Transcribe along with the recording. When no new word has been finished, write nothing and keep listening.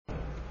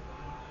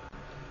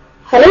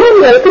Hello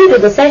and welcome to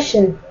the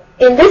session.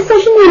 In this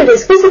session we will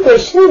discuss a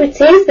question which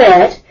says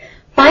that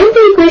find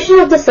the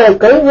equation of the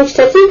circle which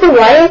touches the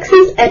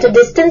y-axis at a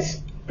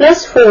distance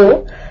plus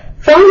 4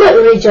 from the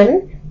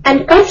origin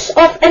and cuts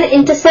off an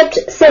intercept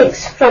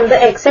 6 from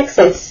the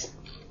x-axis.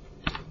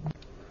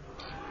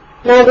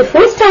 Now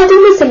before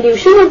starting the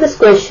solution of this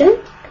question,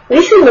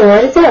 we should know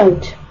a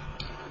result.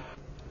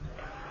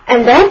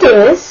 And that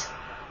is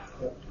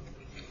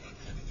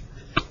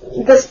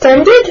the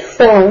standard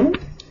form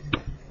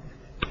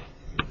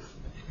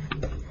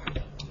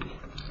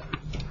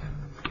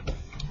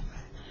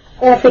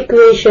of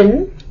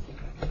equation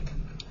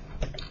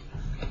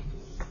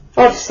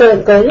of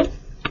circle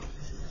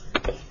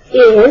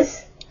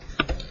is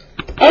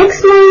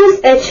x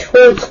minus h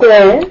whole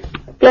square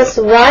plus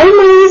y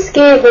minus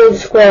k whole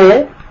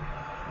square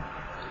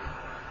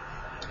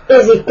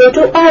is equal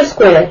to r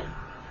square,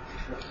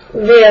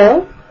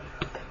 where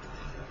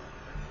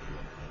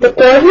the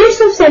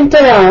coordinates of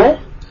center are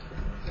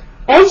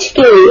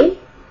hk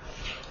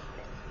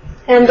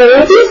and the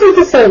radius of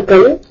the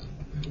circle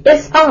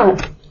is r.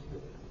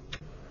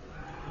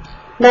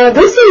 Now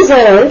this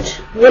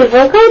result will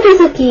work out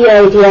as a key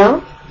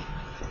idea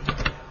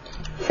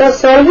for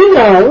solving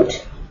out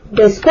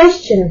this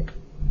question.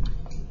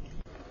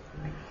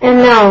 And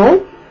now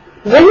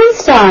we will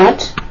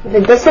start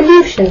with the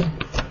solution.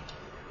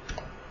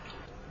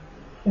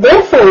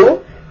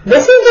 Therefore,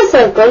 this is the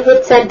circle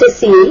with center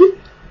C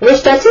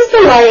which touches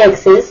the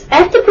y-axis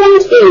at the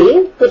point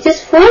A, which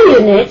is 4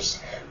 units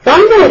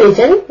from the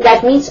origin,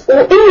 that means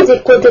OA is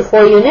equal to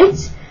 4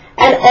 units,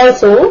 and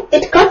also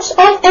it cuts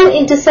off an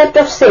intercept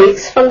of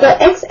 6 from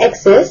the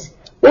x-axis,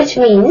 which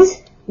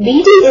means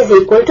BD is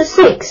equal to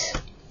 6.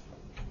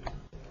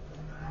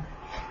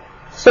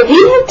 So we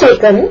have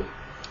taken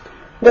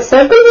the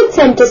circle with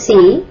center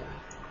C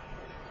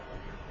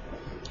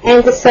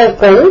and the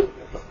circle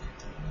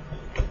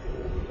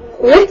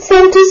with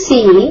center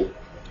C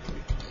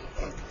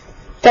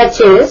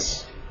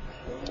touches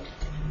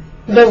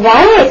the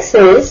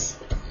y-axis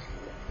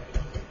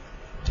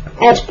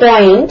at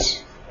point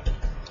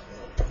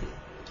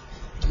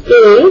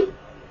A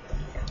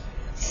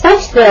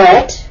such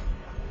that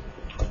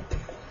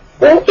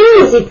OA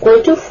is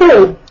equal to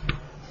 4.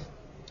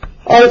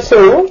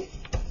 Also,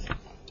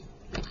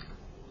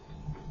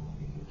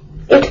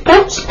 it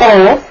cuts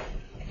off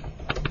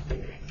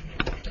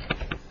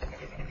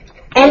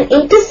an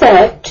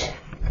intercept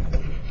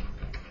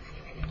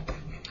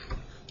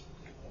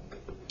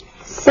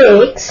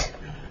 6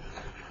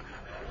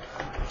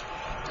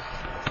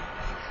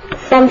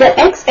 from the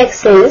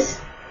x-axis,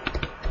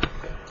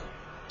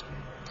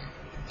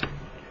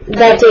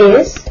 that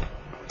is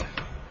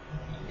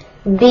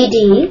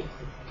BD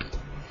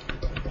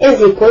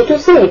is equal to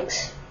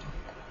 6.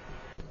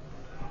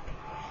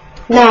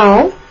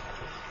 Now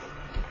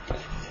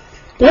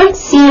let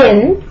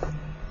CN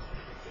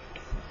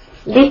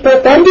be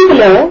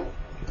perpendicular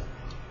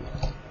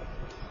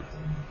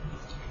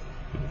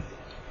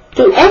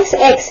to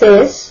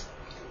x-axis,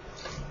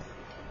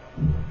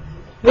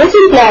 which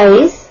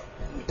implies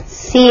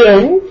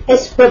CN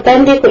is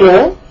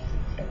perpendicular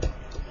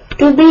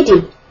to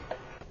BD,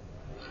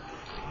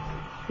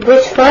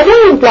 which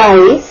further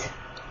implies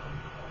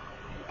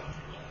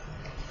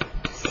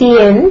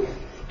CN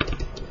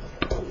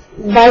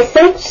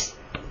bisects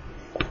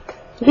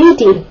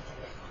BD,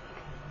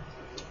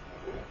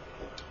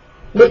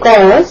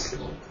 because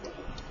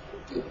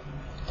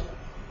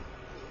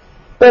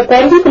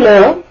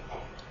perpendicular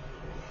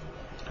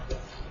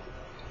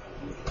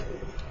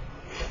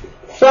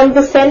from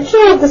the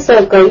center of the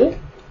circle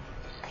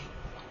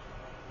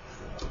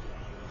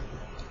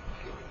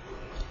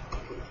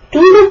to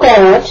the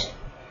chord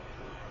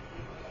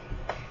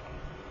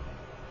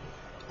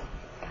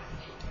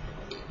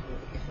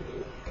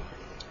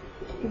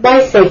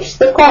bisects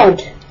the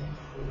chord.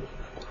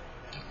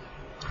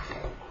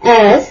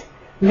 As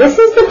this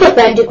is the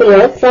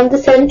perpendicular from the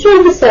center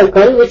of the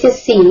circle, which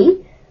is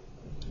C,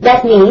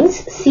 that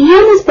means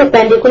CN is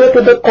perpendicular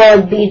to the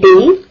chord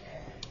BD.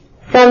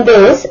 From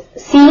this,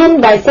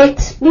 CN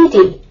bisects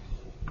BD.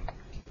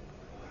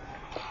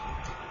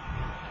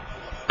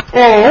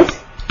 As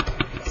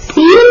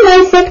CN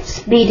bisects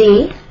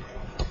BD,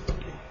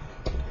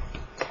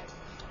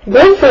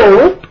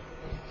 therefore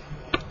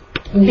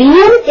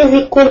BN is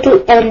equal to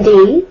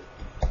MD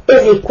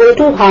is equal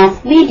to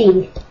half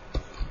BD.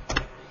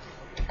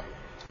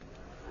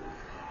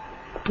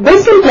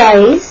 This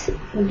implies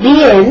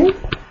BN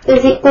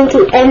is equal to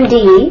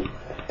MD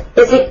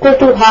is equal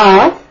to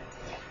half.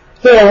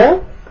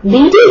 Here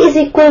BD is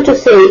equal to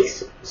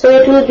 6, so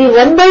it will be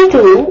 1 by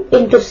 2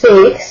 into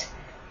 6,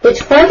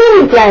 which further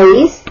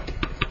implies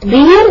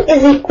BN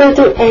is equal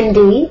to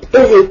ND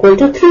is equal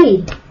to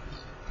 3.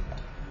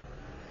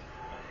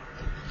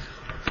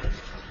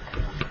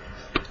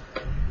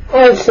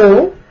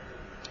 Also,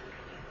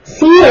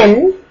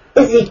 CN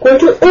is equal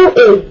to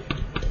OA,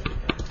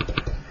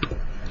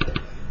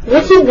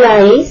 which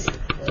implies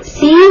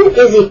CN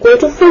is equal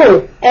to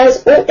 4,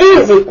 as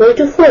OA is equal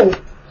to 4.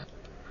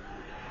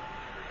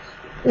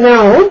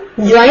 Now,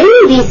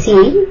 Joining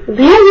BC,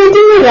 we are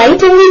getting a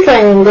right angle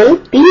triangle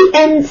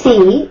BNC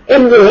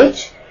in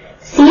which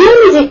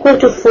CM is equal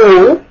to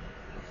 4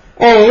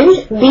 and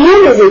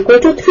BN is equal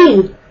to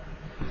 3.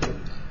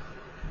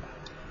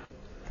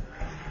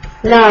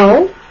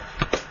 Now,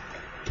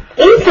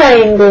 in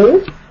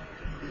triangle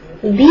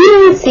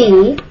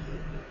BNC,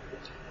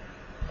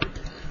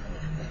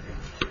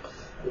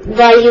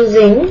 by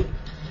using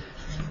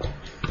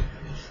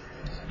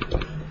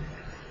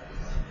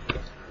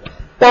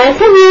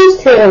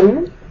Pythagoras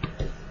theorem,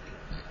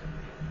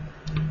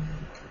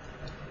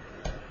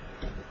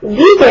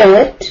 we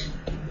get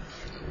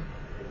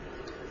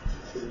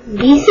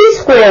BC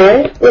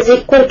square is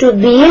equal to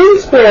BN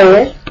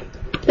square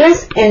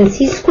plus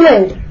NC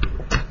square,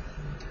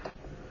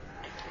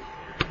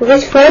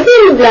 which further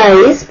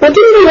implies, putting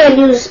the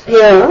values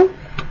here,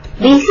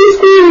 BC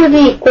square will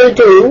be equal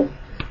to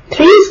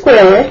 3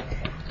 square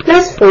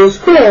plus 4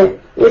 square,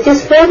 which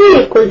is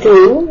further equal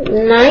to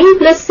 9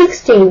 plus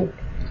 16,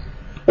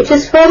 which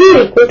is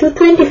further equal to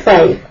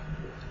 25.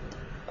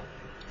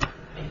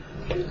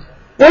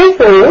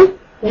 Therefore,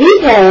 we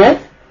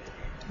have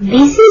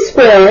BC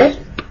square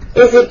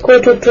is equal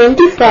to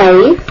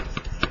 25,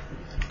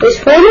 which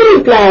further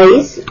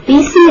implies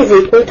BC is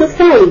equal to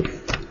 5.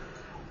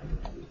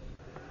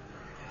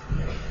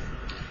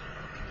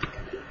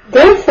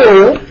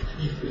 Therefore,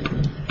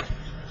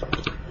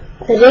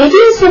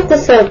 radius of the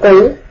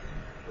circle,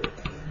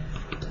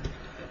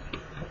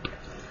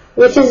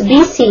 which is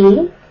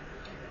BC,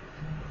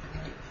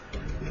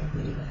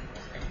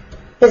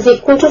 is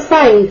equal to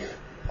 5,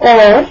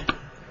 or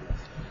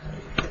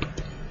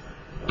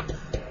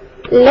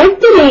let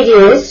the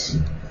radius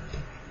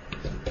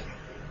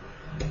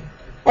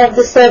of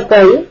the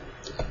circle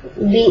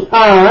be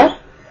R,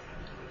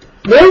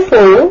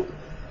 therefore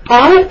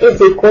R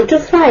is equal to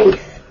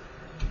 5.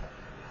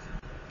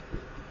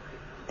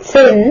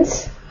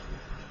 Since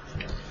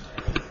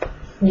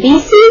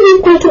BC is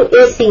equal to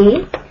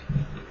AC,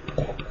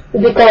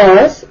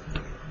 because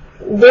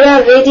they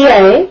are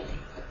radii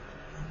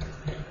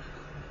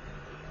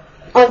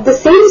of the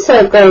same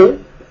circle,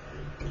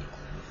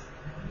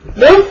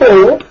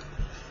 therefore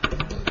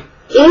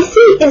AC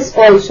is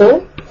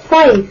also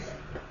 5.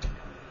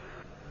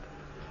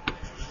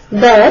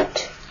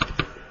 But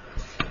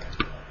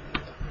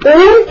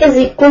ON is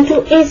equal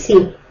to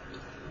AC.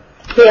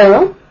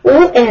 Here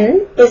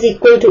ON is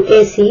equal to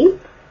AC,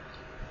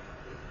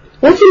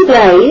 which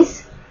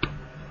implies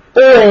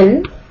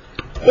ON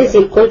is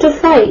equal to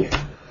 5.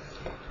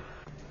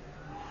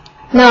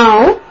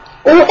 Now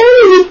ON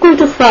is equal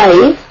to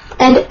 5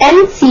 and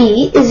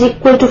NC is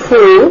equal to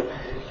 4.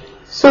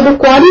 So the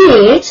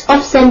coordinates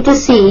of center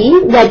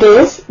C, that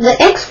is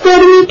the x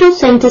coordinate of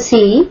center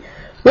C,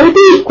 will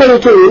be equal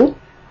to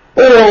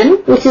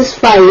ON, which is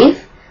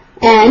 5,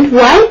 and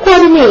y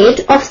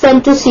coordinate of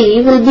center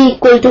C will be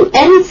equal to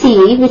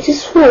NC, which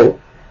is 4.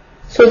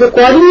 So the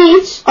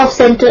coordinates of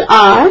center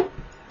are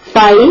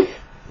 5,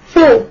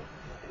 4.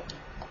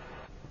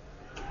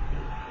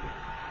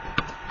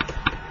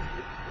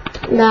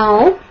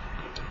 Now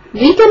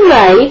we can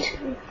write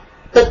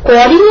the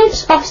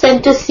coordinates of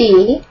center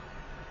C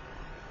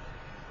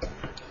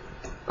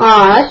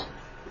are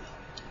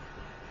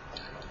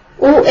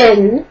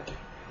ON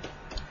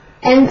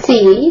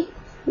NC,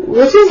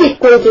 which is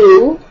equal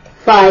to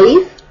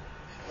 5,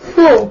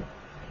 4.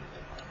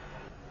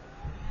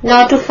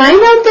 Now to find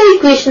out the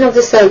equation of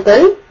the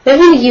circle, we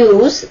will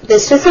use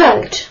this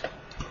result.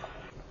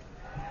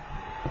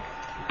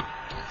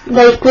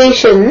 The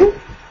equation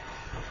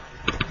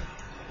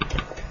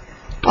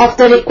of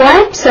the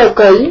required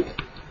circle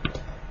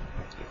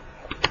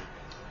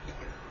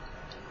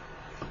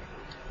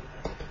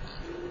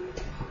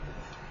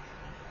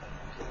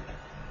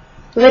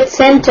with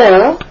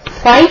center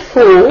 5,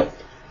 4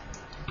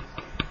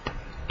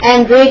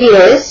 and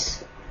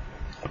radius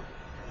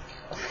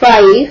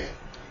 5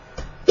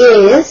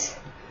 is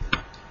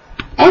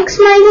x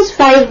minus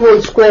 5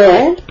 whole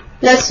square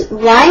plus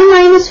y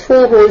minus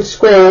 4 whole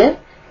square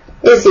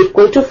is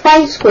equal to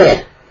 5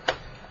 square,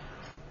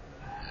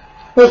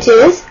 which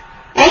is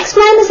x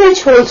minus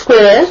h whole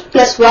square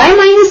plus y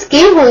minus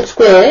k whole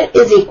square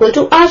is equal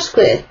to r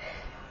square,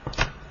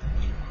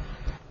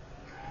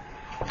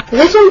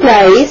 which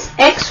implies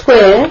x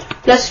square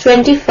plus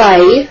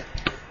 25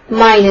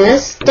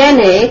 minus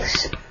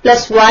 10x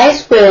plus y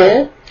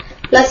square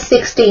plus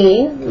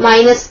 16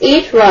 minus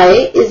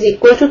 8y is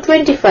equal to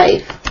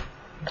 25.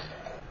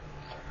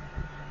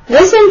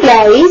 This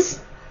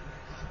implies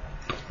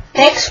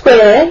x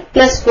square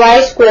plus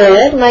y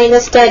square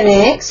minus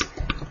 10x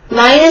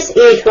minus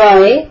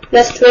 8y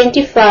plus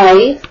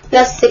 25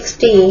 plus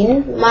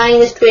 16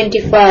 minus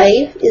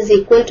 25 is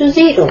equal to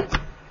 0,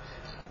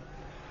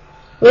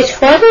 which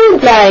further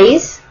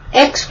implies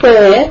x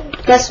square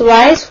plus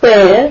y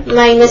square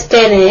minus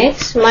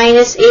 10x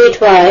minus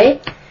 8y.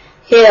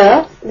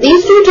 Here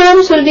these two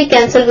terms will be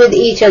cancelled with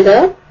each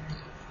other,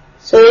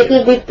 so it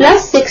will be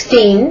plus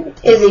 16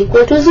 is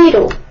equal to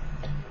 0.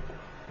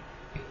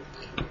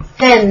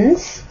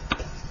 Hence,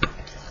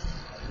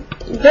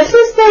 this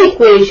is the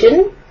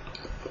equation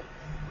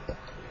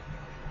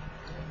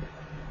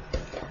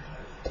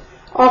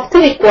of the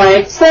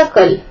required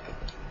circle.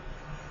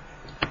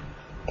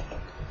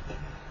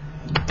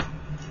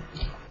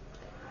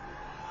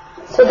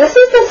 So this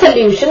is the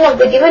solution of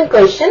the given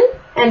question,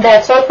 and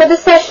that's all for the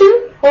session.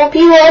 Hope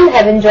you all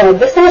have enjoyed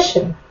the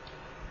session.